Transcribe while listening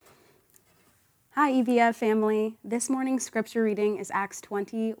Hi, EBF family. This morning's scripture reading is Acts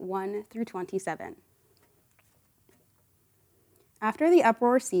 21 through 27. After the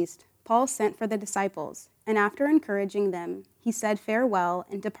uproar ceased, Paul sent for the disciples, and after encouraging them, he said farewell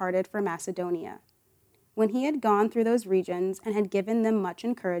and departed for Macedonia. When he had gone through those regions and had given them much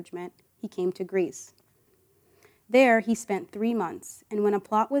encouragement, he came to Greece. There he spent 3 months, and when a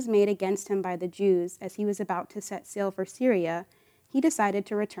plot was made against him by the Jews as he was about to set sail for Syria, he decided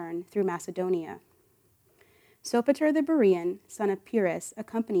to return through Macedonia. Sopater the Berean, son of Pyrrhus,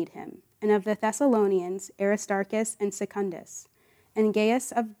 accompanied him, and of the Thessalonians Aristarchus and Secundus, and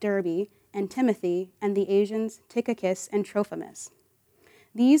Gaius of Derbe, and Timothy, and the Asians Tychicus and Trophimus.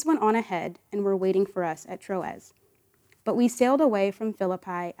 These went on ahead and were waiting for us at Troas. But we sailed away from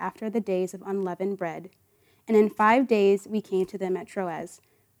Philippi after the days of unleavened bread, and in 5 days we came to them at Troas,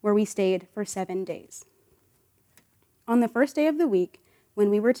 where we stayed for 7 days. On the first day of the week, when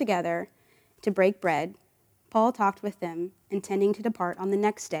we were together to break bread, Paul talked with them, intending to depart on the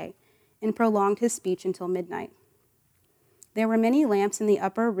next day, and prolonged his speech until midnight. There were many lamps in the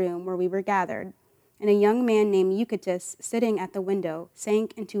upper room where we were gathered, and a young man named Eutychus, sitting at the window,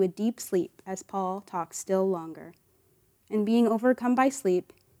 sank into a deep sleep as Paul talked still longer. And being overcome by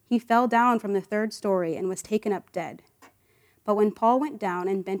sleep, he fell down from the 3rd story and was taken up dead. But when Paul went down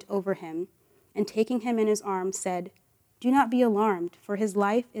and bent over him, and taking him in his arms, said, "Do not be alarmed, for his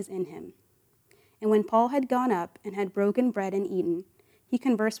life is in him." And when Paul had gone up and had broken bread and eaten, he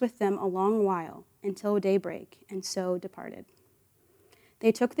conversed with them a long while, until daybreak, and so departed.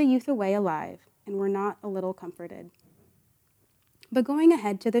 They took the youth away alive, and were not a little comforted. But going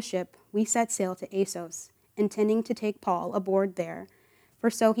ahead to the ship, we set sail to Assos, intending to take Paul aboard there,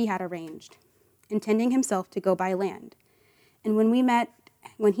 for so he had arranged, intending himself to go by land. And when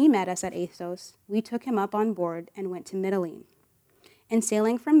he met us at Assos, we took him up on board and went to Mytilene. And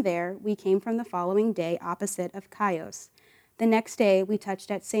sailing from there, we came from the following day opposite of Chios. The next day we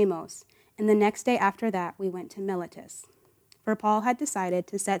touched at Samos, and the next day after that we went to Miletus. For Paul had decided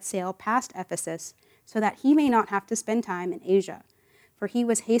to set sail past Ephesus, so that he may not have to spend time in Asia, for he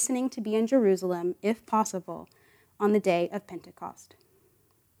was hastening to be in Jerusalem, if possible, on the day of Pentecost.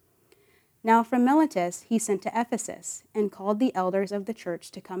 Now from Miletus he sent to Ephesus, and called the elders of the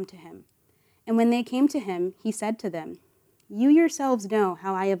church to come to him. And when they came to him, he said to them, "You yourselves know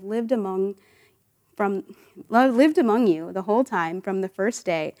how I have lived among you the whole time from the first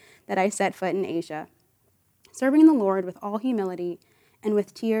day that I set foot in Asia, serving the Lord with all humility and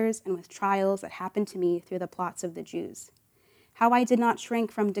with tears and with trials that happened to me through the plots of the Jews. How I did not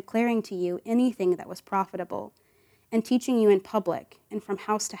shrink from declaring to you anything that was profitable, and teaching you in public and from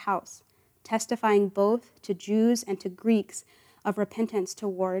house to house, testifying both to Jews and to Greeks of repentance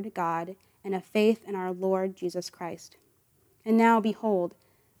toward God and of faith in our Lord Jesus Christ. And now, behold,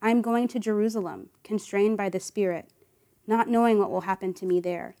 I am going to Jerusalem, constrained by the Spirit, not knowing what will happen to me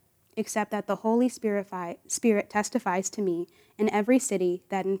there, except that the Holy Spirit testifies to me in every city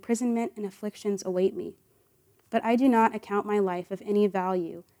that imprisonment and afflictions await me. But I do not account my life of any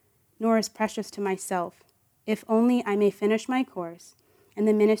value, nor as precious to myself, if only I may finish my course and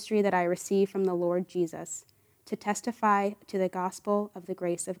the ministry that I receive from the Lord Jesus, to testify to the gospel of the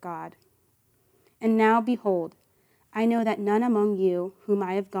grace of God. And now, behold, I know that none among you whom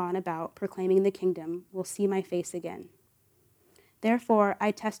I have gone about proclaiming the kingdom will see my face again. Therefore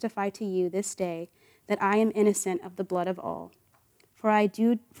I testify to you this day that I am innocent of the blood of all, for I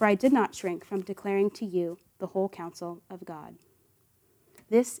did not shrink from declaring to you the whole counsel of God."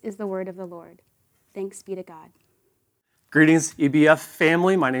 This is the word of the Lord. Thanks be to God. Greetings, EBF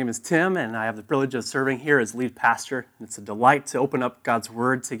family. My name is Tim, and I have the privilege of serving here as lead pastor. It's a delight to open up God's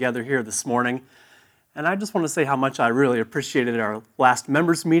Word together here this morning. And I just want to say how much I really appreciated our last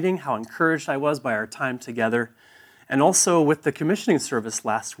members meeting, how encouraged I was by our time together, and also with the commissioning service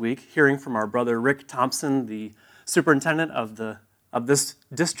last week, hearing from our brother Rick Thompson, the superintendent of this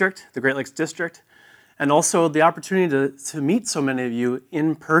district, the Great Lakes District, and also the opportunity to meet so many of you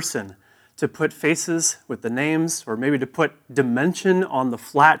in person, to put faces with the names, or maybe to put dimension on the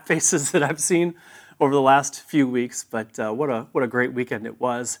flat faces that I've seen over the last few weeks. But what a great weekend it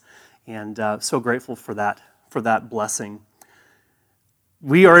was, and so grateful for that blessing.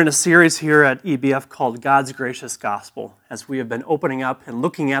 We are in a series here at EBF called God's Gracious Gospel, as we have been opening up and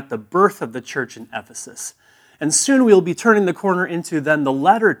looking at the birth of the church in Ephesus. And soon we'll be turning the corner into then the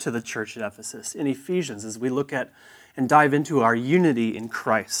letter to the church at Ephesus in Ephesians, as we look at and dive into our unity in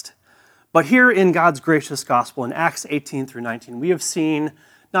Christ. But here in God's Gracious Gospel, in Acts 18 through 19, we have seen,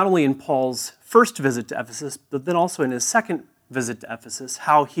 not only in Paul's first visit to Ephesus, but then also in his second visit to Ephesus,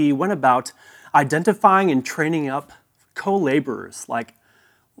 how he went about identifying and training up co-laborers like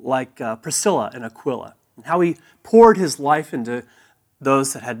like Priscilla and Aquila, and how he poured his life into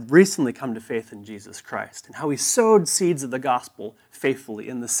those that had recently come to faith in Jesus Christ, and how he sowed seeds of the gospel faithfully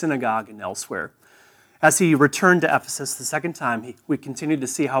in the synagogue and elsewhere. As he returned to Ephesus the second time, we continued to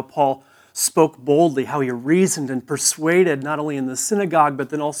see how Paul spoke boldly, how he reasoned and persuaded not only in the synagogue, but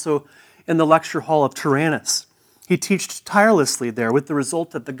then also in the lecture hall of Tyrannus. He taught tirelessly there, with the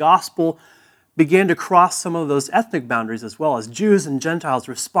result that the gospel began to cross some of those ethnic boundaries as well, as Jews and Gentiles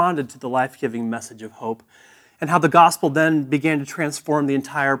responded to the life-giving message of hope, and how the gospel then began to transform the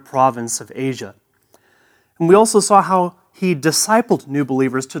entire province of Asia. And we also saw how he discipled new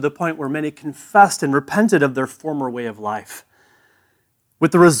believers to the point where many confessed and repented of their former way of life,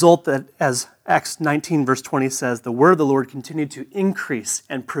 with the result that, as Acts 19 verse 20 says, the word of the Lord continued to increase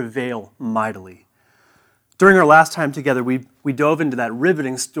and prevail mightily. During our last time together, we dove into that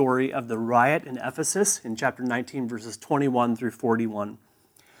riveting story of the riot in Ephesus in chapter 19, verses 21 through 41.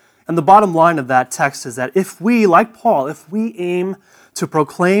 And the bottom line of that text is that if we, like Paul, if we aim to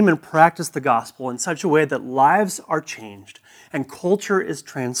proclaim and practice the gospel in such a way that lives are changed and culture is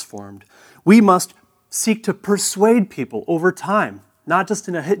transformed, we must seek to persuade people over time, not just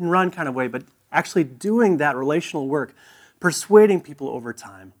in a hit and run kind of way, but actually doing that relational work, persuading people over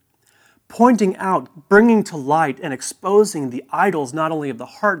time, pointing out, bringing to light, and exposing the idols not only of the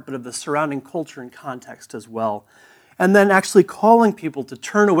heart, but of the surrounding culture and context as well. And then actually calling people to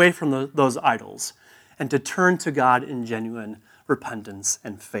turn away from those idols and to turn to God in genuine repentance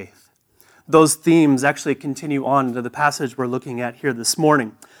and faith. Those themes actually continue on into the passage we're looking at here this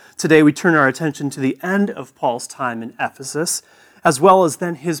morning. Today we turn our attention to the end of Paul's time in Ephesus, as well as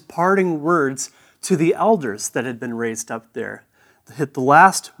then his parting words to the elders that had been raised up there. The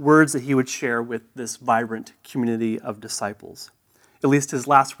last words that he would share with this vibrant community of disciples. At least his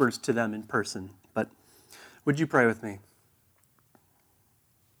last words to them in person. But would you pray with me?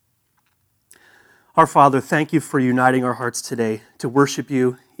 Our Father, thank you for uniting our hearts today to worship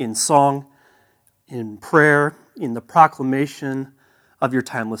you in song, in prayer, in the proclamation of your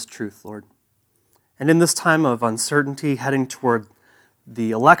timeless truth, Lord. And in this time of uncertainty heading toward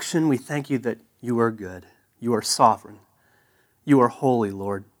the election, we thank you that you are good, you are sovereign, you are holy,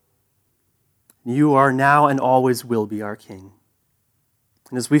 Lord. You are now and always will be our King.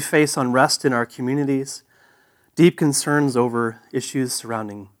 And as we face unrest in our communities, deep concerns over issues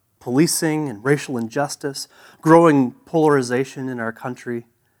surrounding policing and racial injustice, growing polarization in our country,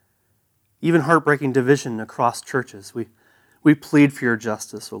 even heartbreaking division across churches, we plead for your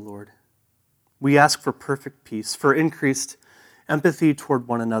justice, O Lord. We ask for perfect peace, for increased empathy toward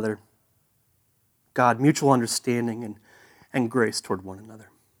one another. God, mutual understanding and grace toward one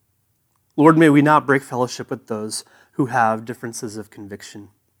another. Lord, may we not break fellowship with those who have differences of conviction.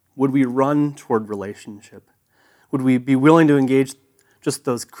 Would we run toward relationship? Would we be willing to engage just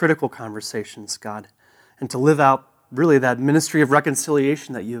those critical conversations, God, and to live out really that ministry of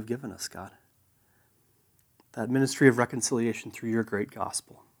reconciliation that you have given us, God? That ministry of reconciliation through your great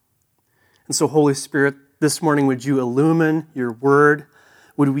gospel. And so, Holy Spirit, this morning, would you illumine your word?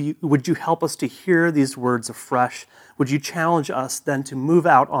 Would you help us to hear these words afresh? Would you challenge us then to move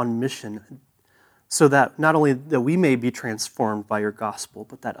out on mission so that not only that we may be transformed by your gospel,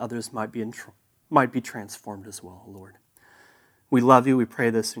 but that others might be transformed as well, Lord. We love you. We pray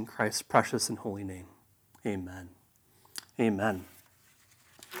this in Christ's precious and holy name. Amen. Amen.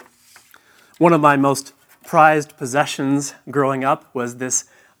 One of my most prized possessions growing up was this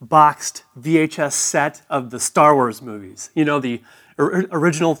boxed VHS set of the Star Wars movies. You know, the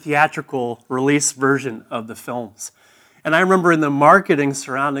original theatrical release version of the films. And I remember in the marketing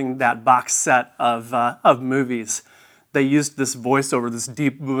surrounding that box set of movies, they used this voiceover, this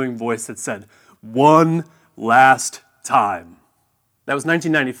deep booming voice that said, "One last time." That was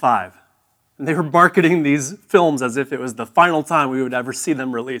 1995. And they were marketing these films as if it was the final time we would ever see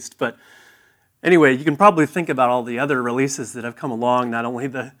them released. But anyway, you can probably think about all the other releases that have come along, not only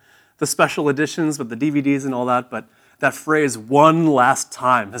the special editions, but the DVDs and all that, but that phrase, "one last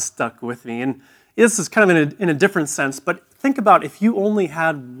time," has stuck with me. And this is kind of in a different sense, but think about if you only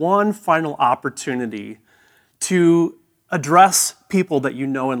had one final opportunity to address people that you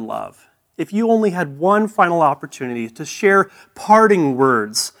know and love. If you only had one final opportunity to share parting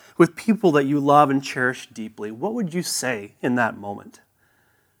words with people that you love and cherish deeply, what would you say in that moment?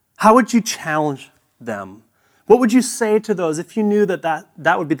 How would you challenge them? What would you say to those if you knew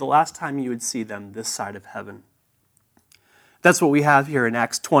that would be the last time you would see them this side of heaven? That's what we have here in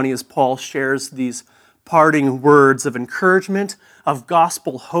Acts 20 as Paul shares these parting words of encouragement, of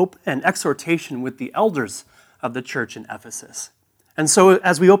gospel hope, and exhortation with the elders of the church in Ephesus. And so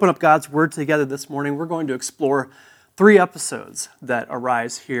as we open up God's word together this morning, we're going to explore 3 episodes that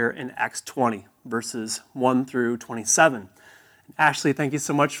arise here in Acts 20, verses 1 through 27. Ashley, thank you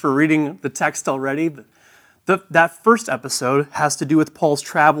so much for reading the text already. That first episode has to do with Paul's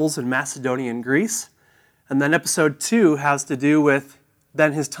travels in Macedonia and Greece. And then episode 2 has to do with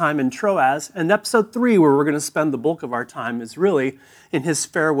then his time in Troas. And episode 3, where we're going to spend the bulk of our time, is really in his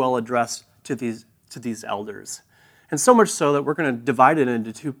farewell address to these elders. And so much so that we're going to divide it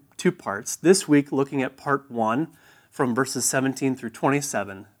into two parts. This week, looking at part 1 from verses 17 through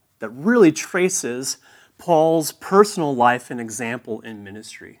 27, that really traces Paul's personal life and example in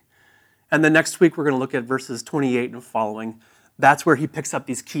ministry. And then next week, we're going to look at verses 28 and following. That's where he picks up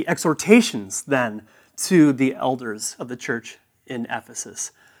these key exhortations then to the elders of the church in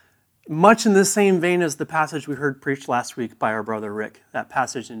Ephesus. Much in the same vein as the passage we heard preached last week by our brother Rick, that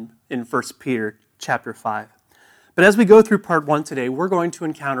passage in 1 Peter chapter 5. But as we go through part 1 today, we're going to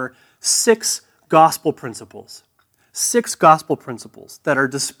encounter 6 gospel principles. 6 gospel principles that are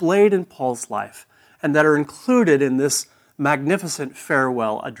displayed in Paul's life and that are included in this magnificent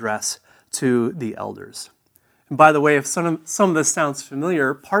farewell address to the elders. And by the way, if some of this sounds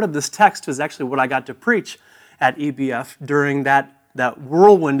familiar, part of this text is actually what I got to preach at EBF during that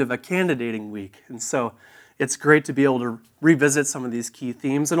whirlwind of a candidating week. And so it's great to be able to revisit some of these key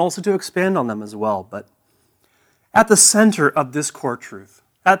themes and also to expand on them as well. But at the center of this core truth,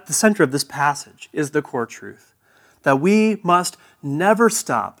 at the center of this passage is the core truth that we must never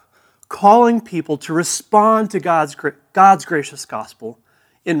stop calling people to respond to God's gracious gospel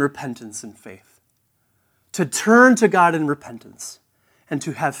in repentance and faith. To turn to God in repentance and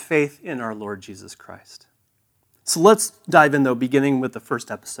to have faith in our Lord Jesus Christ. So let's dive in, though, beginning with the first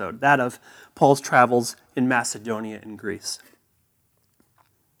episode, that of Paul's travels in Macedonia and Greece.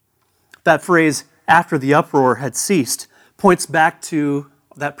 That phrase, after the uproar had ceased, points back to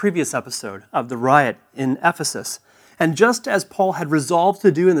that previous episode of the riot in Ephesus. And just as Paul had resolved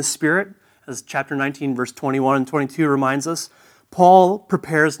to do in the Spirit, as chapter 19, verse 21 and 22 reminds us, Paul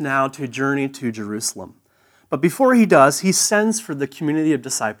prepares now to journey to Jerusalem. But before he does, he sends for the community of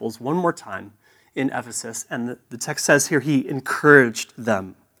disciples one more time in Ephesus. And the text says here, he encouraged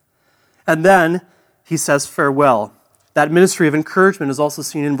them. And then he says farewell. That ministry of encouragement is also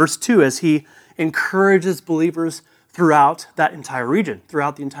seen in verse 2 as he encourages believers throughout the entire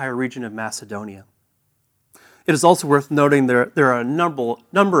region of Macedonia. It is also worth noting there are a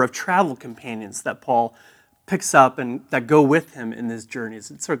number of travel companions that Paul picks up and that go with him in his journeys.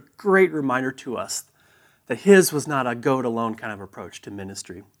 It's a great reminder to us that his was not a go-it-alone kind of approach to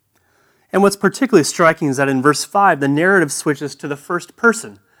ministry. And what's particularly striking is that in verse 5, the narrative switches to the first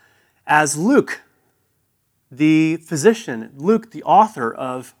person, as Luke, the physician, Luke, the author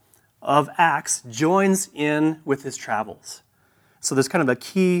of Acts, joins in with his travels. So there's kind of a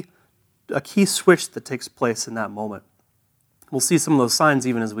key switch that takes place in that moment. We'll see some of those signs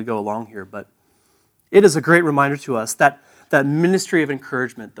even as we go along here, but it is a great reminder to us that ministry of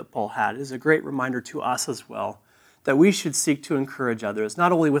encouragement that Paul had is a great reminder to us as well, that we should seek to encourage others,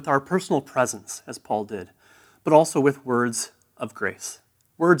 not only with our personal presence, as Paul did, but also with words of grace.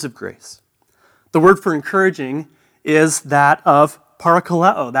 Words of grace. The word for encouraging is that of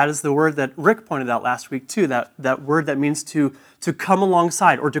parakaleo. That is the word that Rick pointed out last week too, that word that means to come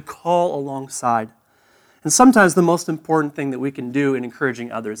alongside or to call alongside. And sometimes the most important thing that we can do in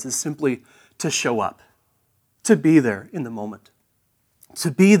encouraging others is simply to show up, to be there in the moment,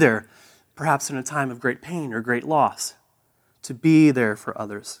 to be there perhaps in a time of great pain or great loss, to be there for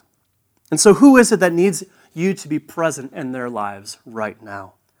others. And so who is it that needs you to be present in their lives right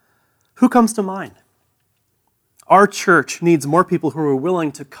now? Who comes to mind? Our church needs more people who are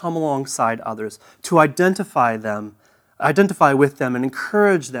willing to come alongside others, to identify with them and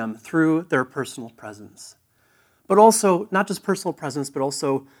encourage them through their personal presence. But also, not just personal presence, but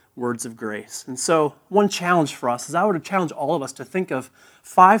also words of grace. And so one challenge for us is I would challenge all of us to think of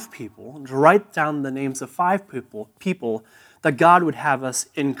 5 people, to write down the names of 5 people that God would have us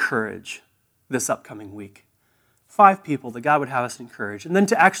encourage this upcoming week. 5 people that God would have us encourage. And then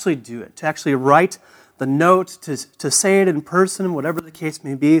to actually do it, to actually write the note, to say it in person, whatever the case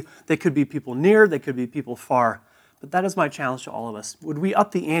may be. They could be people near, they could be people far. But that is my challenge to all of us. Would we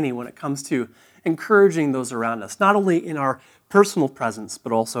up the ante when it comes to encouraging those around us, not only in our personal presence,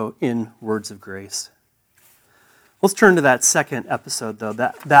 but also in words of grace? Let's turn to that second episode, though,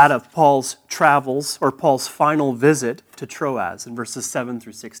 that of Paul's travels, or Paul's final visit to Troas in verses 7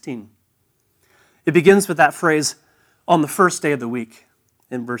 through 16. It begins with that phrase, on the first day of the week,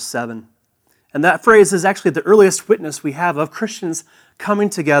 in verse 7. And that phrase is actually the earliest witness we have of Christians coming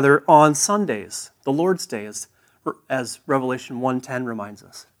together on Sundays, the Lord's Day, as Revelation 1:10 reminds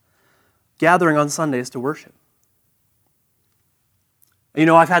us. Gathering on Sundays to worship. You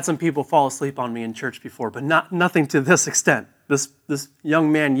know, I've had some people fall asleep on me in church before, but nothing to this extent. This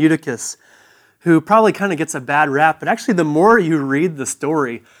young man, Eutychus, who probably kind of gets a bad rap, but actually the more you read the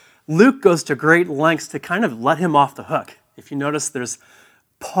story, Luke goes to great lengths to kind of let him off the hook. If you notice, there's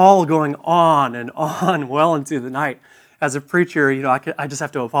Paul going on and on well into the night. As a preacher, you know, I just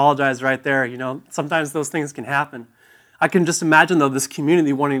have to apologize right there. You know, sometimes those things can happen. I can just imagine, though, this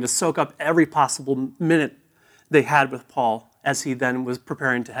community wanting to soak up every possible minute they had with Paul as he then was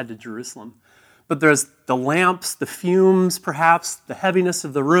preparing to head to Jerusalem. But there's the lamps, the fumes, perhaps, the heaviness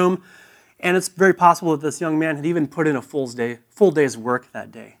of the room, and it's very possible that this young man had even put in a full day's work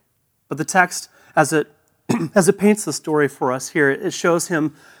that day. But the text, as it paints the story for us here, it shows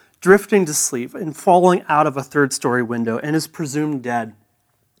him drifting to sleep and falling out of a third-story window and is presumed dead.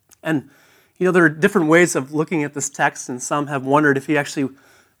 And, you know, there are different ways of looking at this text, and some have wondered if he actually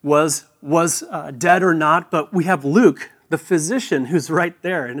was dead or not, but we have Luke, the physician, who's right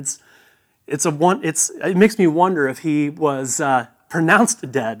there, and it makes me wonder if he was pronounced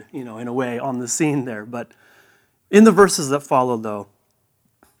dead, you know, in a way on the scene there. But in the verses that follow, though,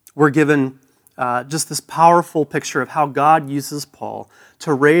 we're given just this powerful picture of how God uses Paul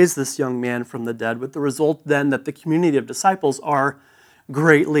to raise this young man from the dead, with the result then that the community of disciples are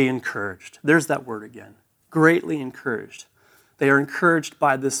greatly encouraged. There's that word again, greatly encouraged. They are encouraged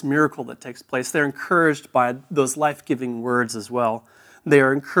by this miracle that takes place. They're encouraged by those life-giving words as well. They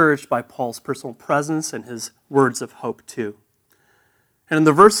are encouraged by Paul's personal presence and his words of hope too. And in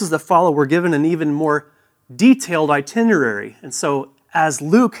the verses that follow, we're given an even more detailed itinerary. And so as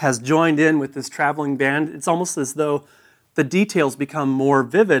Luke has joined in with this traveling band, it's almost as though the details become more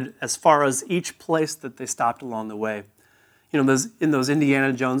vivid as far as each place that they stopped along the way. You know, in those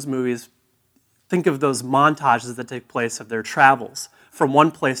Indiana Jones movies, think of those montages that take place of their travels from one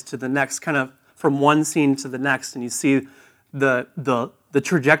place to the next, kind of from one scene to the next, and you see the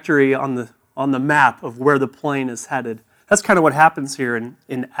trajectory on the map of where the plane is headed. That's kind of what happens here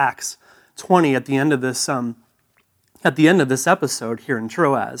in Acts 20 at the end of this episode here in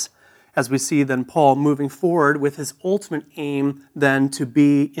Troas, as we see then Paul moving forward with his ultimate aim then to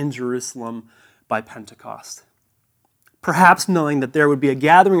be in Jerusalem by Pentecost. Perhaps knowing that there would be a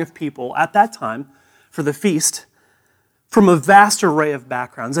gathering of people at that time for the feast from a vast array of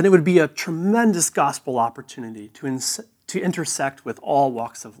backgrounds, and it would be a tremendous gospel opportunity to intersect with all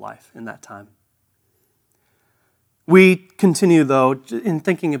walks of life in that time. We continue, though, in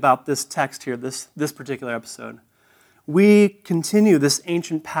thinking about this text here, this particular episode. We continue this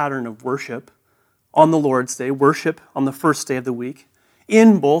ancient pattern of worship on the Lord's Day, worship on the first day of the week,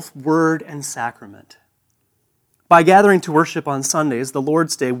 in both word and sacrament. By gathering to worship on Sundays, the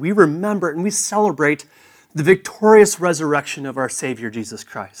Lord's Day, we remember and we celebrate the victorious resurrection of our Savior, Jesus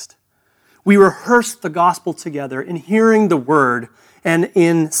Christ. We rehearse the gospel together in hearing the word and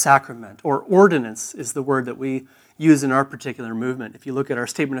in sacrament, or ordinance is the word that we use in our particular movement. If you look at our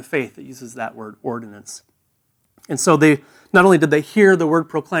statement of faith, it uses that word, ordinance. And so not only did they hear the word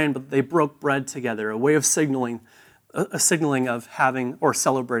proclaimed, but they broke bread together, a way of signaling of having or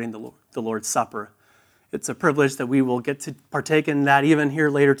celebrating the Lord's Supper. It's a privilege that we will get to partake in that even here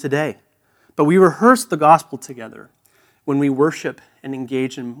later today. But we rehearse the gospel together when we worship and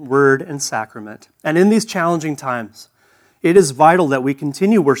engage in word and sacrament. And in these challenging times, it is vital that we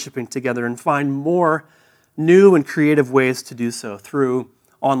continue worshiping together and find more new and creative ways to do so through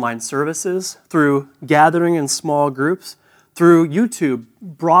online services, through gathering in small groups, through YouTube,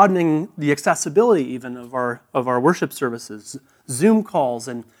 broadening the accessibility even of our worship services, Zoom calls,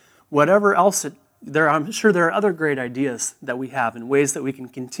 and whatever else I'm sure there are other great ideas that we have and ways that we can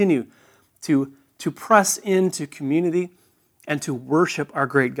continue to press into community and to worship our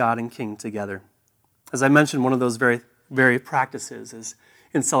great God and King together. As I mentioned, one of those very, very practices is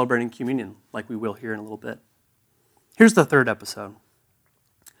in celebrating communion, like we will here in a little bit. Here's the third episode.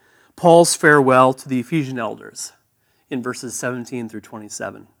 Paul's farewell to the Ephesian elders in verses 17 through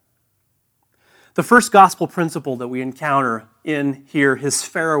 27. The first gospel principle that we encounter in here, his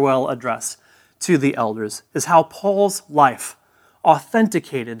farewell address to the elders, is how Paul's life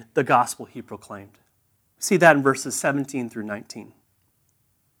authenticated the gospel he proclaimed. See that in verses 17 through 19.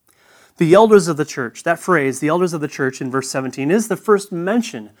 The elders of the church, that phrase, the elders of the church in verse 17, is the first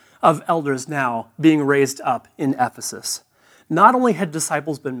mention of elders now being raised up in Ephesus. Not only had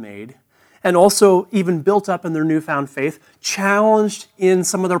disciples been made, and also even built up in their newfound faith, challenged in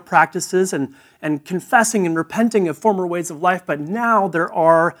some of their practices and confessing and repenting of former ways of life, but now there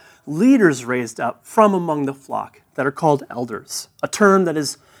are leaders raised up from among the flock that are called elders, a term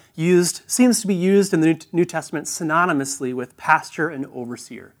that seems to be used in the New Testament synonymously with pastor and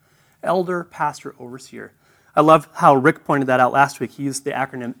overseer. Elder, pastor, overseer. I love how Rick pointed that out last week. He used the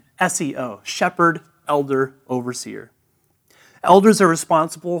acronym SEO, Shepherd, Elder, Overseer. Elders are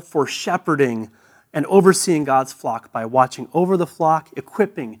responsible for shepherding and overseeing God's flock by watching over the flock,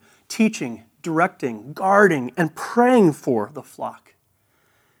 equipping, teaching, directing, guarding, and praying for the flock.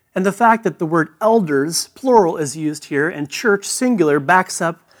 And the fact that the word elders, plural, is used here and church, singular, backs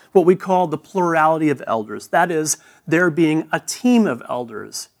up what we call the plurality of elders. That is, there being a team of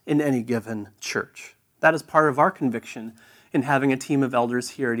elders in any given church. That is part of our conviction in having a team of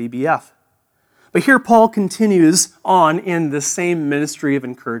elders here at EBF. But here Paul continues on in the same ministry of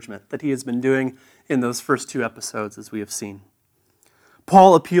encouragement that he has been doing in those first two episodes, as we have seen.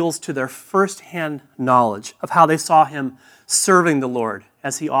 Paul appeals to their first-hand knowledge of how they saw him serving the Lord,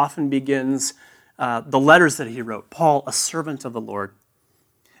 as he often begins the letters that he wrote, Paul, a servant of the Lord.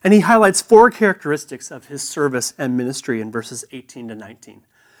 And he highlights four characteristics of his service and ministry in verses 18 to 19.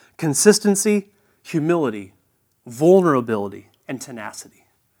 Consistency, humility, vulnerability, and tenacity.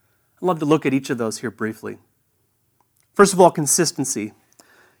 I'd love to look at each of those here briefly. First of all, consistency.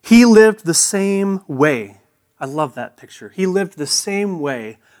 He lived the same way. I love that picture. He lived the same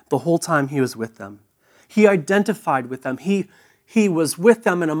way the whole time he was with them. He identified with them. He was with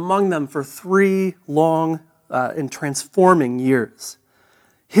them and among them for 3 long and transforming years.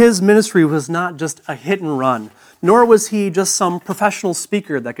 His ministry was not just a hit and run, nor was he just some professional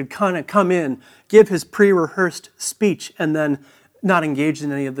speaker that could kind of come in, give his pre-rehearsed speech, and then not engage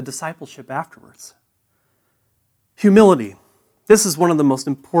in any of the discipleship afterwards. Humility. This is one of the most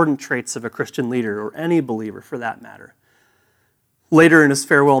important traits of a Christian leader, or any believer for that matter. Later in his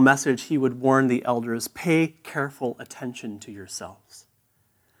farewell message, he would warn the elders, pay careful attention to yourselves.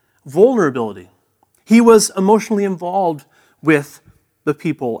 Vulnerability. He was emotionally involved with the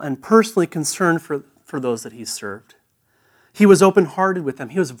people and personally concerned for those that he served. He was open-hearted with them.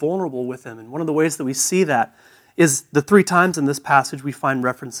 He was vulnerable with them. And one of the ways that we see that is the 3 times in this passage we find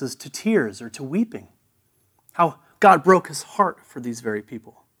references to tears or to weeping. How God broke his heart for these very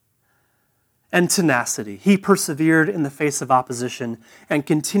people. And tenacity. He persevered in the face of opposition and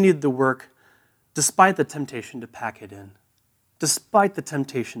continued the work despite the temptation to pack it in, despite the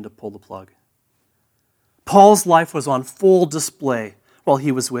temptation to pull the plug. Paul's life was on full display while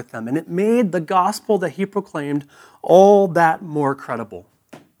he was with them, and it made the gospel that he proclaimed all that more credible.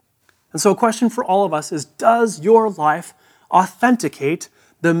 And so a question for all of us is, does your life authenticate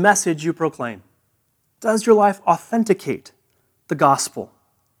the message you proclaim? Does your life authenticate the gospel?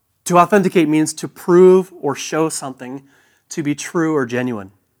 To authenticate means to prove or show something to be true or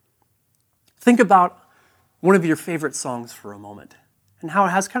genuine. Think about one of your favorite songs for a moment and how it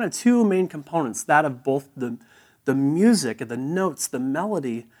has kind of 2 main components, that of both the music, the notes, the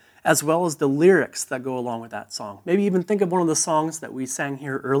melody, as well as the lyrics that go along with that song. Maybe even think of one of the songs that we sang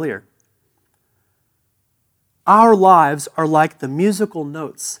here earlier. Our lives are like the musical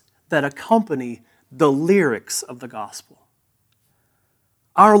notes that accompany the lyrics of the gospel.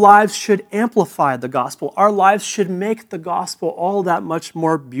 Our lives should amplify the gospel. Our lives should make the gospel all that much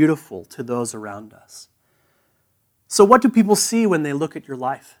more beautiful to those around us. So what do people see when they look at your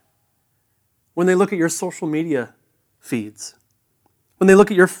life? When they look at your social media feeds? When they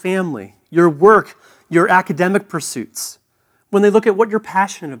look at your family, your work, your academic pursuits? When they look at what you're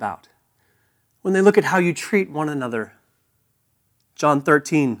passionate about? When they look at how you treat one another? John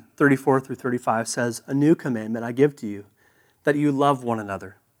 13, 34 through 35 says, "A new commandment I give to you, that you love one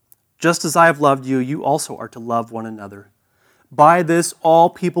another. Just as I have loved you, you also are to love one another. By this, all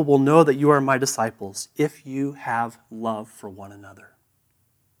people will know that you are my disciples, if you have love for one another."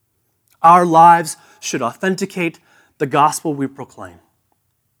 Our lives should authenticate the gospel we proclaim.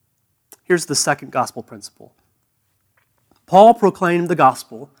 Here's the second gospel principle. Paul proclaimed the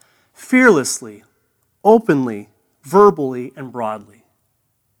gospel fearlessly, openly, verbally, and broadly.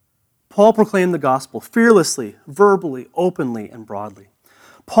 Paul proclaimed the gospel fearlessly, verbally, openly, and broadly.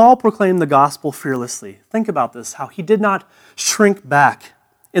 Paul proclaimed the gospel fearlessly. Think about this, how he did not shrink back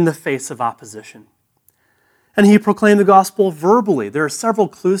in the face of opposition. And he proclaimed the gospel verbally. There are several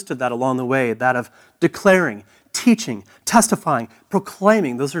clues to that along the way, that of declaring, teaching, testifying,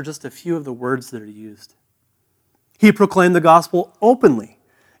 proclaiming. Those are just a few of the words that are used. He proclaimed the gospel openly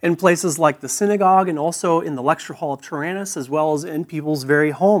in places like the synagogue and also in the lecture hall of Tyrannus, as well as in people's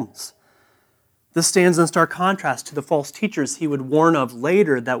very homes. This stands in stark contrast to the false teachers he would warn of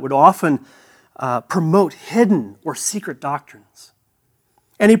later that would often promote hidden or secret doctrines.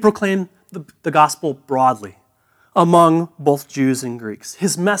 And he proclaimed the gospel broadly among both Jews and Greeks.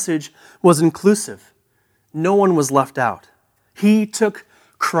 His message was inclusive. No one was left out. He took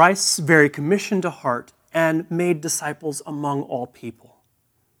Christ's very commission to heart and made disciples among all people.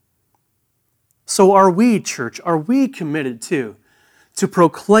 So are we, church, are we committed to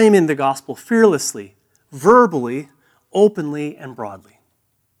proclaiming the gospel fearlessly, verbally, openly, and broadly?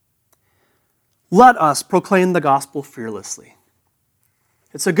 Let us proclaim the gospel fearlessly.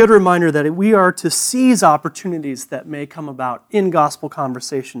 It's a good reminder that we are to seize opportunities that may come about in gospel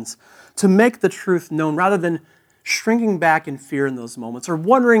conversations to make the truth known rather than shrinking back in fear in those moments or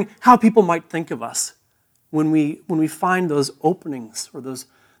wondering how people might think of us when we find those openings or those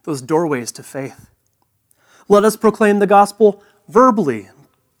doorways to faith. Let us proclaim the gospel verbally.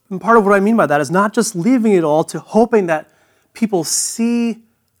 And part of what I mean by that is not just leaving it all to hoping that people see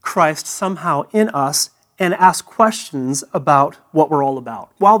Christ somehow in us and ask questions about what we're all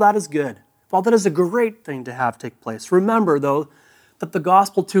about. While that is good, while that is a great thing to have take place, remember, though, that the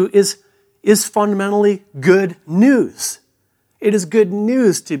gospel, too, is fundamentally good news. It is good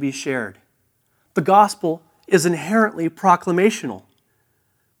news to be shared. The gospel is inherently proclamational.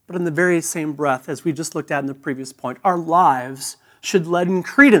 But in the very same breath, as we just looked at in the previous point, our lives should lend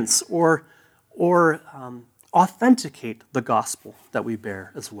credence or authenticate the gospel that we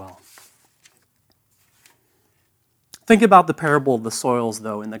bear as well. Think about the parable of the soils,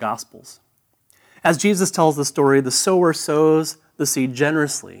 though, in the Gospels. As Jesus tells the story, the sower sows the seed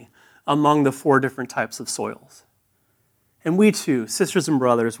generously among the 4 different types of soils. And we too, sisters and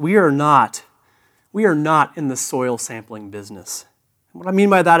brothers, we are not in the soil sampling business. And what I mean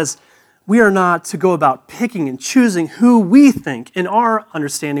by that is we are not to go about picking and choosing who we think, in our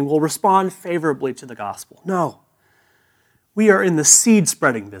understanding, will respond favorably to the gospel. No. We are in the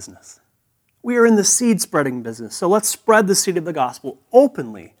seed-spreading business. We are in the seed-spreading business. So let's spread the seed of the gospel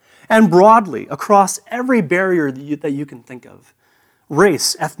openly and broadly across every barrier that you can think of.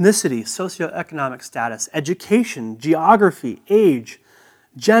 Race, ethnicity, socioeconomic status, education, geography, age,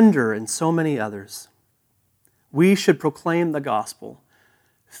 gender, and so many others. We should proclaim the gospel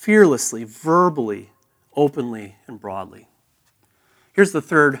fearlessly, verbally, openly, and broadly. Here's the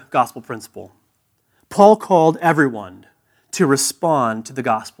third gospel principle. Paul called everyone to respond to the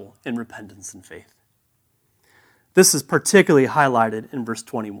gospel in repentance and faith. This is particularly highlighted in verse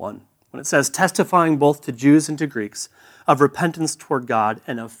 21, when it says, testifying both to Jews and to Greeks of repentance toward God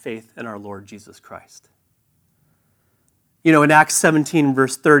and of faith in our Lord Jesus Christ. You know, in Acts 17,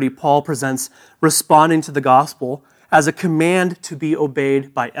 verse 30, Paul presents responding to the gospel as a command to be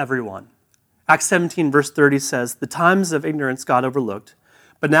obeyed by everyone. Acts 17, verse 30 says, the times of ignorance God overlooked,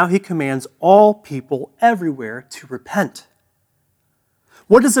 but now he commands all people everywhere to repent.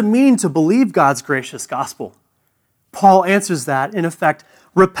 What does it mean to believe God's gracious gospel? Paul answers that, in effect,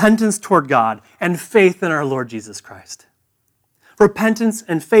 repentance toward God and faith in our Lord Jesus Christ. Repentance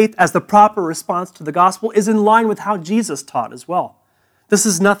and faith as the proper response to the gospel is in line with how Jesus taught as well. This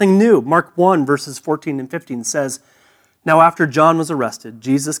is nothing new. Mark 1, verses 14 and 15 says, now after John was arrested,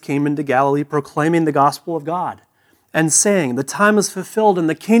 Jesus came into Galilee proclaiming the gospel of God and saying, the time is fulfilled and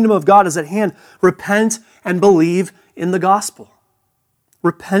the kingdom of God is at hand. Repent and believe in the gospel.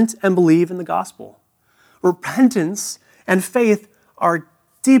 Repent and believe in the gospel. Repentance and faith are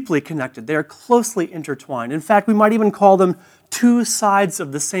deeply connected. They are closely intertwined. In fact, we might even call them 2 sides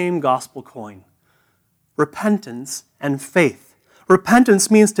of the same gospel coin. Repentance and faith.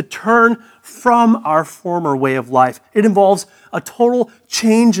 Repentance means to turn from our former way of life. It involves a total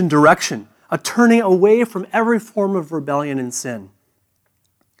change in direction, a turning away from every form of rebellion and sin.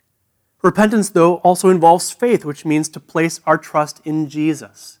 Repentance, though, also involves faith, which means to place our trust in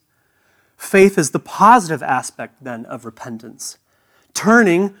Jesus. Faith is the positive aspect, then, of repentance.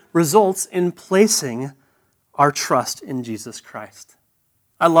 Turning results in placing our trust in Jesus Christ.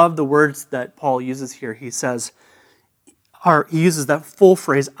 I love the words that Paul uses here. He uses that full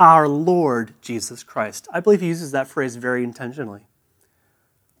phrase, our Lord Jesus Christ. I believe he uses that phrase very intentionally.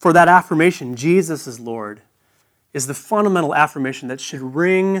 For that affirmation, Jesus is Lord, is the fundamental affirmation that should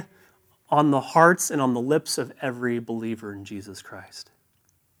ring on the hearts and on the lips of every believer in Jesus Christ.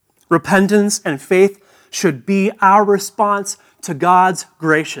 Repentance and faith should be our response to God's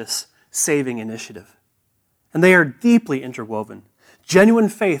gracious saving initiative. And they are deeply interwoven. Genuine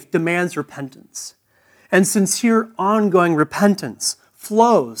faith demands repentance. And sincere, ongoing repentance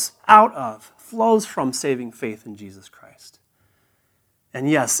flows from saving faith in Jesus Christ. And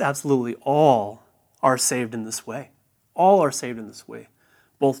yes, absolutely, all are saved in this way. All are saved in this way,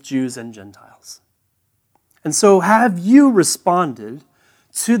 both Jews and Gentiles. And so have you responded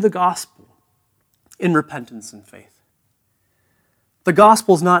to the gospel in repentance and faith? The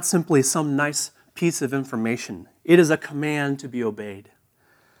gospel is not simply some nice piece of information. It is a command to be obeyed.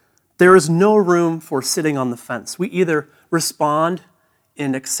 There is no room for sitting on the fence. We either respond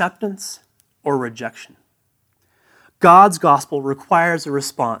in acceptance or rejection. God's gospel requires a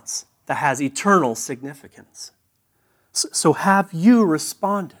response that has eternal significance. So have you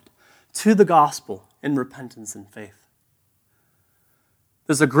responded to the gospel in repentance and faith?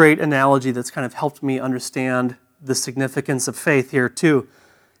 There's a great analogy that's kind of helped me understand the significance of faith here too.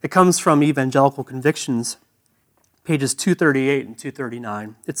 It comes from Evangelical Convictions, pages 238 and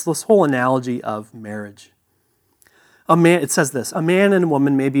 239. It's this whole analogy of marriage. It says this: a man and a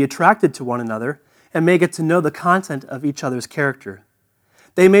woman may be attracted to one another and may get to know the content of each other's character.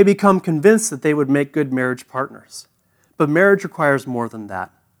 They may become convinced that they would make good marriage partners. But marriage requires more than that.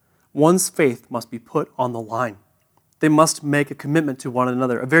 One's faith must be put on the line. They must make a commitment to one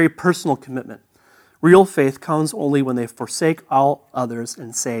another, a very personal commitment. Real faith comes only when they forsake all others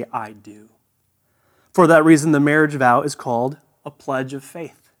and say, I do. For that reason, the marriage vow is called a pledge of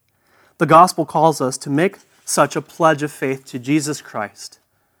faith. The gospel calls us to make such a pledge of faith to Jesus Christ.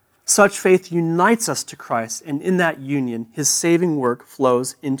 Such faith unites us to Christ, and in that union, his saving work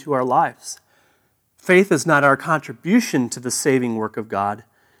flows into our lives. Faith is not our contribution to the saving work of God,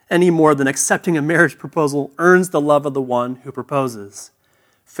 any more than accepting a marriage proposal earns the love of the one who proposes.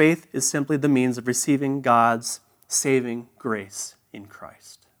 Faith is simply the means of receiving God's saving grace in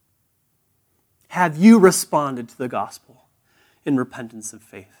Christ. Have you responded to the gospel in repentance and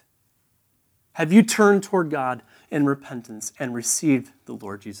faith? Have you turned toward God in repentance and received the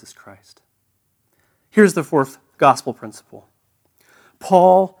Lord Jesus Christ? Here's the fourth gospel principle.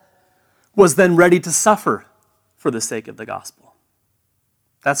 Paul was then ready to suffer for the sake of the gospel.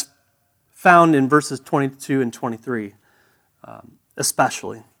 That's found in verses 22 and 23,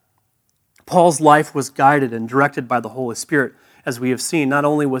 especially. Paul's life was guided and directed by the Holy Spirit, as we have seen. Not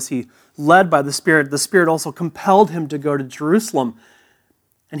only was he led by the Spirit also compelled him to go to Jerusalem.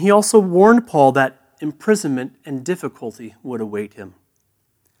 And he also warned Paul that imprisonment and difficulty would await him.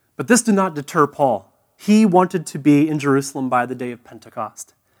 But this did not deter Paul. He wanted to be in Jerusalem by the day of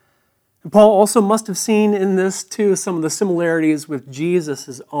Pentecost. And Paul also must have seen in this, too, some of the similarities with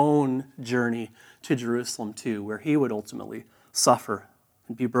Jesus' own journey to Jerusalem, too, where he would ultimately suffer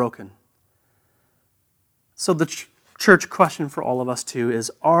and be broken. So the church question for all of us, too,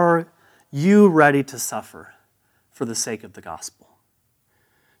 is, are you ready to suffer for the sake of the gospel?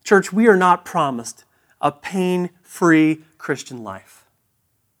 Church, we are not promised a pain-free Christian life.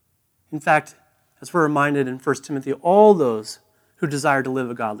 In fact, as we're reminded in 1 Timothy, all those who desire to live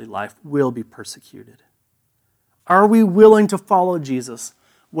a godly life will be persecuted. Are we willing to follow Jesus,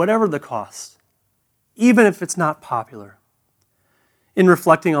 whatever the cost, even if it's not popular? In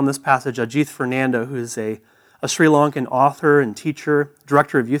reflecting on this passage, Ajith Fernando, who is a Sri Lankan author and teacher,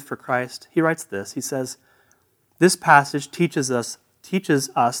 director of Youth for Christ, he writes this. He says, this passage teaches us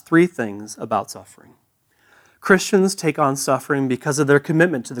three things about suffering. Christians take on suffering because of their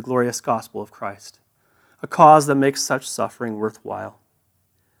commitment to the glorious gospel of Christ, a cause that makes such suffering worthwhile.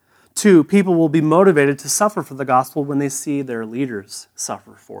 2, people will be motivated to suffer for the gospel when they see their leaders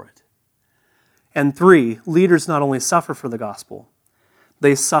suffer for it. And 3, leaders not only suffer for the gospel,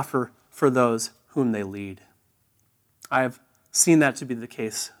 they suffer for those whom they lead. I have seen that to be the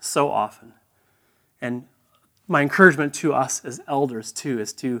case so often. And my encouragement to us as elders, too,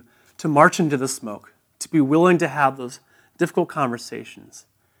 is to march into the smoke, to be willing to have those difficult conversations,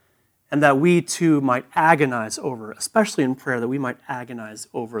 and that we, too, might agonize over, especially in prayer, that we might agonize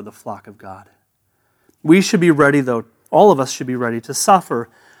over the flock of God. We should be ready, though, all of us should be ready to suffer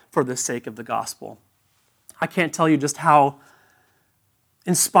for the sake of the gospel. I can't tell you just how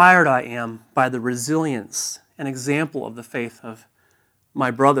inspired I am by the resilience and example of the faith of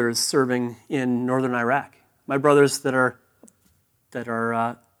my brothers serving in northern Iraq. My brothers that are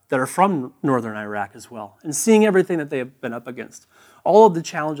from northern Iraq as well, and seeing everything that they have been up against, all of the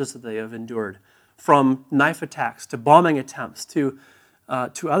challenges that they have endured, from knife attacks to bombing attempts to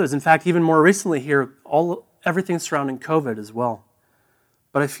others. In fact, even more recently here, everything surrounding COVID as well.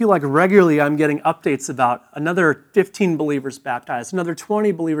 But I feel like regularly I'm getting updates about another 15 believers baptized, another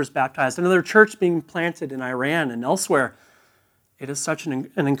 20 believers baptized, another church being planted in Iran and elsewhere. It is such an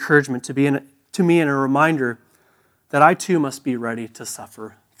encouragement to me and a reminder that I too must be ready to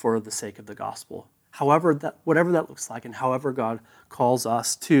suffer for the sake of the gospel. Whatever that looks like and however God calls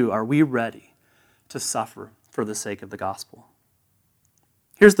us to, are we ready to suffer for the sake of the gospel?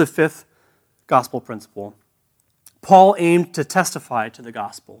 Here's the fifth gospel principle. Paul aimed to testify to the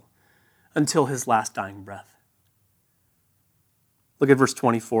gospel until his last dying breath. Look at verse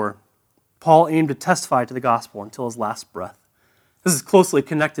 24. Paul aimed to testify to the gospel until his last breath. This is closely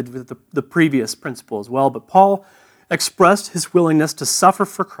connected with the previous principle as well, but Paul expressed his willingness to suffer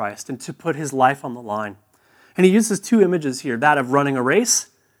for Christ and to put his life on the line. And he uses two images here, that of running a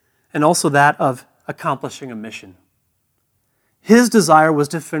race and also that of accomplishing a mission. His desire was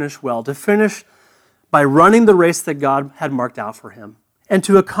to finish well, to finish by running the race that God had marked out for him, and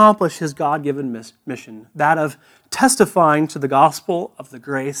to accomplish his God-given mission, that of testifying to the gospel of the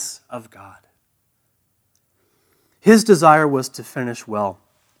grace of God. His desire was to finish well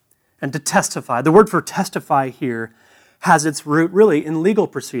and to testify. The word for testify here has its root really in legal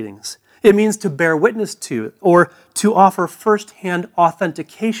proceedings. It means to bear witness to or to offer first-hand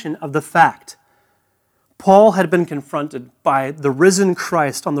authentication of the fact. Paul had been confronted by the risen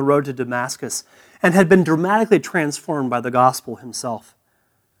Christ on the road to Damascus and had been dramatically transformed by the gospel himself.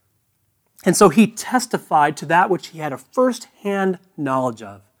 And so he testified to that which he had a first-hand knowledge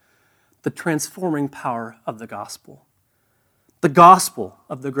of, the transforming power of the gospel. The gospel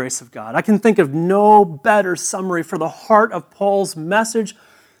of the grace of God. I can think of no better summary for the heart of Paul's message,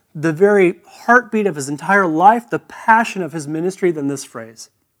 the very heartbeat of his entire life, the passion of his ministry than this phrase.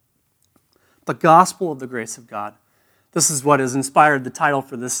 The gospel of the grace of God. This is what has inspired the title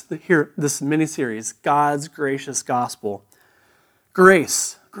for this mini-series, God's gracious gospel.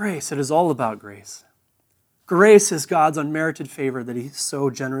 Grace, it is all about grace. Grace is God's unmerited favor that he so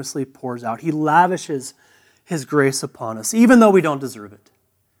generously pours out. He lavishes his grace upon us, even though we don't deserve it.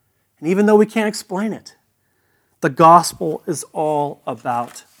 And even though we can't explain it. The gospel is all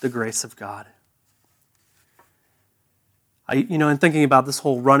about the grace of God. In thinking about this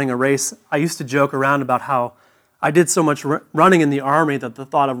whole running a race, I used to joke around about how I did so much running in the Army that the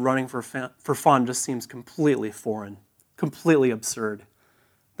thought of running for fun just seems completely foreign, completely absurd.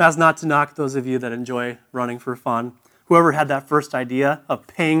 That's not to knock those of you that enjoy running for fun. Whoever had that first idea of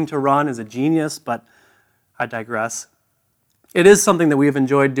paying to run is a genius, but I digress. It is something that we've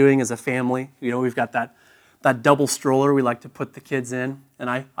enjoyed doing as a family. We've got that double stroller we like to put the kids in, and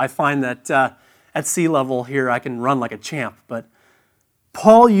I find that at sea level here I can run like a champ, but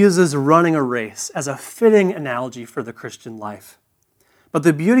Paul uses running a race as a fitting analogy for the Christian life. But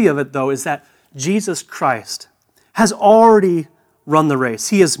the beauty of it, though, is that Jesus Christ has already run the race.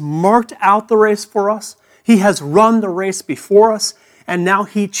 He has marked out the race for us. He has run the race before us, and now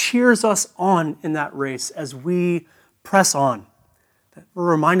he cheers us on in that race as we press on. We're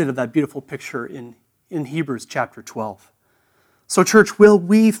reminded of that beautiful picture in Hebrews chapter 12. So, church, will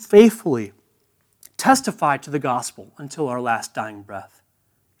we faithfully testify to the gospel until our last dying breath?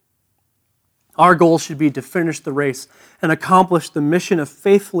 Our goal should be to finish the race and accomplish the mission of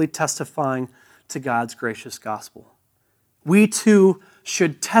faithfully testifying to God's gracious gospel. We too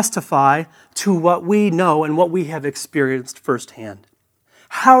should testify to what we know and what we have experienced firsthand.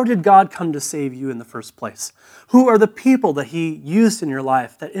 How did God come to save you in the first place? Who are the people that he used in your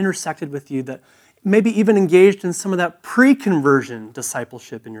life that intersected with you, that maybe even engaged in some of that pre-conversion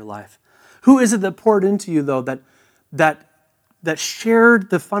discipleship in your life? Who is it that poured into you, though, that shared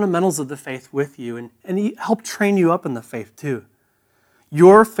the fundamentals of the faith with you and he helped train you up in the faith too?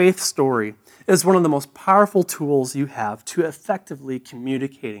 Your faith story is one of the most powerful tools you have to effectively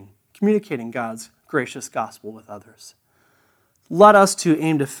communicating God's gracious gospel with others. Let us to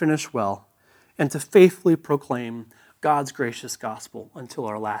aim to finish well and to faithfully proclaim God's gracious gospel until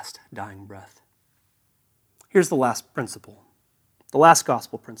our last dying breath. Here's the last principle, the last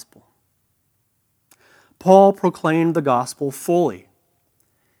gospel principle. Paul proclaimed the gospel fully,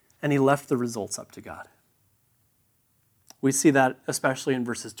 and he left the results up to God. We see that especially in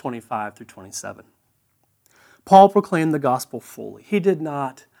verses 25 through 27. Paul proclaimed the gospel fully. He did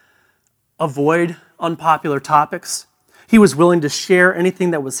not avoid unpopular topics. He was willing to share anything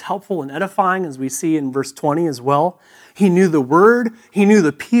that was helpful and edifying, as we see in verse 20 as well. He knew the word, he knew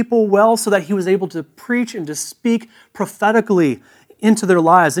the people well, so that he was able to preach and to speak prophetically into their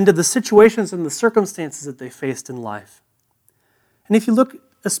lives, into the situations and the circumstances that they faced in life. And if you look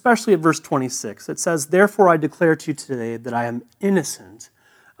especially at verse 26, it says, "Therefore I declare to you today that I am innocent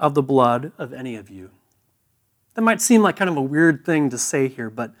of the blood of any of you." That might seem like kind of a weird thing to say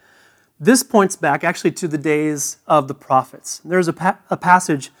here, but this points back actually to the days of the prophets. There's a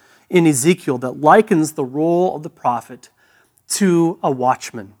passage in Ezekiel that likens the role of the prophet to a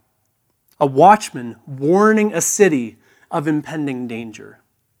watchman warning a city of impending danger,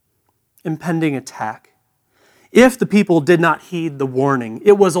 impending attack. If the people did not heed the warning,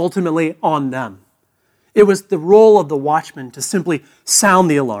 it was ultimately on them. It was the role of the watchman to simply sound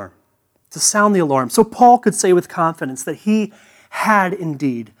the alarm, So Paul could say with confidence that he had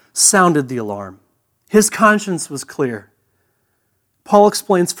indeed sounded the alarm. His conscience was clear. Paul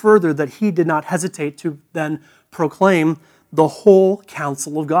explains further that he did not hesitate to then proclaim the whole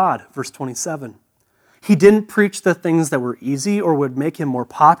counsel of God, verse 27. He didn't preach the things that were easy or would make him more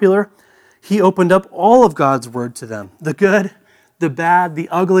popular. He opened up all of God's word to them, the good, the bad, the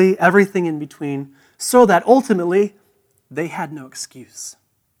ugly, everything in between, so that ultimately they had no excuse.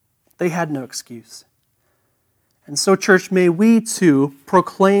 They had no excuse. And so, church, may we too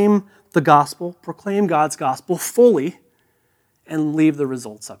proclaim the gospel, proclaim God's gospel fully, and leave the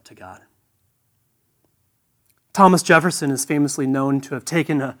results up to God. Thomas Jefferson is famously known to have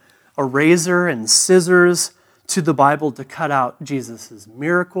taken a razor and scissors to the Bible to cut out Jesus'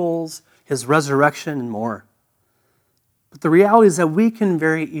 miracles, his resurrection, and more. But the reality is that we can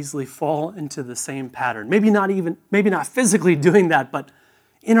very easily fall into the same pattern. Maybe not physically doing that, but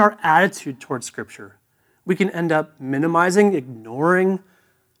in our attitude towards Scripture. We can end up minimizing, ignoring,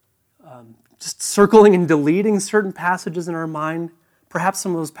 just circling and deleting certain passages in our mind. Perhaps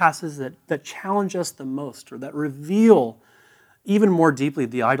some of those passages that challenge us the most or that reveal even more deeply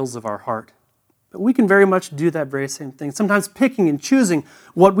the idols of our heart. But we can very much do that very same thing, sometimes picking and choosing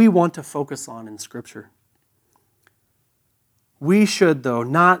what we want to focus on in Scripture. We should, though,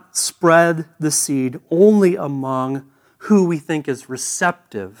 not spread the seed only among who we think is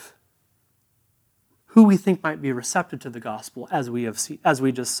receptive, who we think might be receptive to the gospel, as we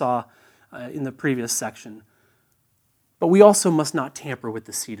just saw in the previous section. But we also must not tamper with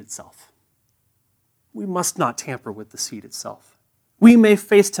the seed itself. We must not tamper with the seed itself. We may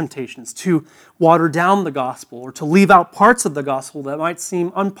face temptations to water down the gospel or to leave out parts of the gospel that might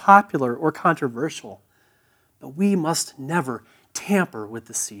seem unpopular or controversial. But we must never tamper with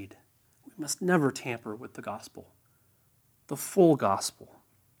the seed. We must never tamper with the gospel, the full gospel.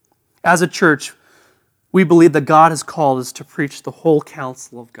 As a church, we believe that God has called us to preach the whole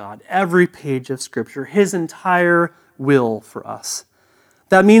counsel of God, every page of Scripture, His entire will for us.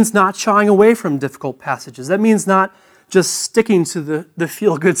 That means not shying away from difficult passages. That means not just sticking to the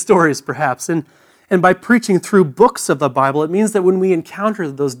feel-good stories, perhaps. And by preaching through books of the Bible, it means that when we encounter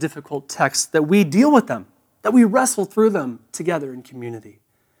those difficult texts, that we deal with them, that we wrestle through them together in community.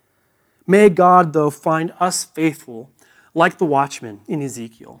 May God, though, find us faithful, like the watchman in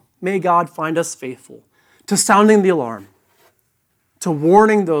Ezekiel. May God find us faithful to sounding the alarm, to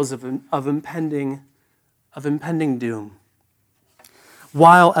warning those of impending doom,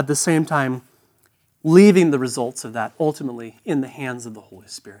 while at the same time leaving the results of that ultimately in the hands of the Holy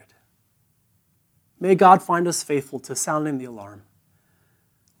Spirit. May God find us faithful to sounding the alarm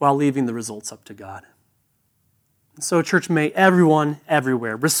while leaving the results up to God. And so, church, may everyone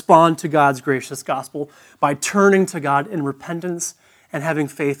everywhere respond to God's gracious gospel by turning to God in repentance and having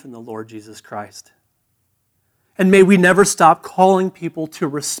faith in the Lord Jesus Christ. And may we never stop calling people to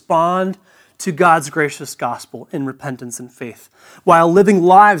respond to God's gracious gospel in repentance and faith, while living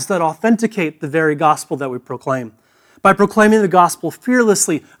lives that authenticate the very gospel that we proclaim. By proclaiming the gospel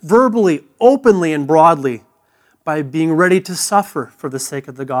fearlessly, verbally, openly, and broadly, by being ready to suffer for the sake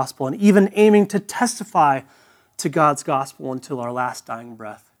of the gospel, and even aiming to testify to God's gospel until our last dying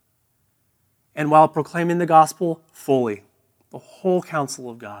breath. And while proclaiming the gospel fully, the whole counsel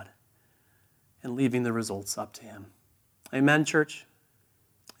of God, and leaving the results up to Him. Amen, church?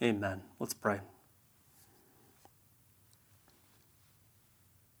 Amen. Let's pray.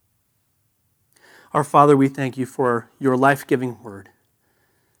 Our Father, we thank you for your life-giving word,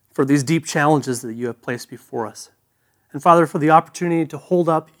 for these deep challenges that you have placed before us. And Father, for the opportunity to hold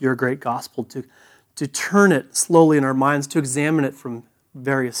up your great gospel, to turn it slowly in our minds, to examine it from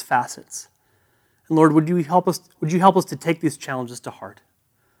various facets. And Lord, would you help us to take these challenges to heart?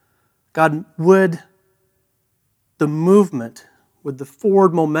 God, would the movement, would the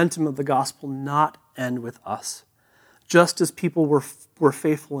forward momentum of the gospel not end with us? Just as people were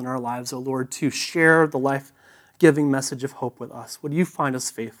faithful in our lives, O Lord, to share the life-giving message of hope with us, would you find us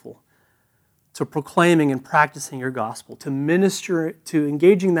faithful to proclaiming and practicing your gospel, to minister, to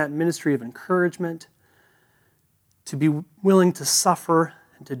engaging that ministry of encouragement, to be willing to suffer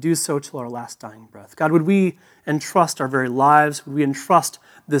and to do so till our last dying breath. God, would we entrust our very lives, would we entrust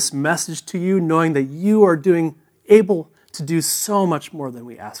this message to you, knowing that you are able to do so much more than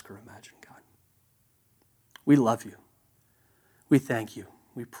we ask or imagine, God. We love you. We thank you.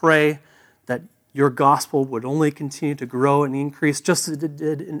 We pray that your gospel would only continue to grow and increase, just as it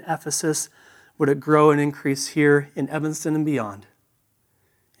did in Ephesus. Would it grow and increase here in Evanston and beyond?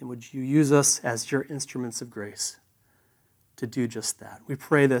 And would you use us as your instruments of grace to do just that? We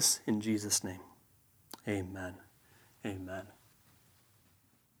pray this in Jesus' name. Amen. Amen.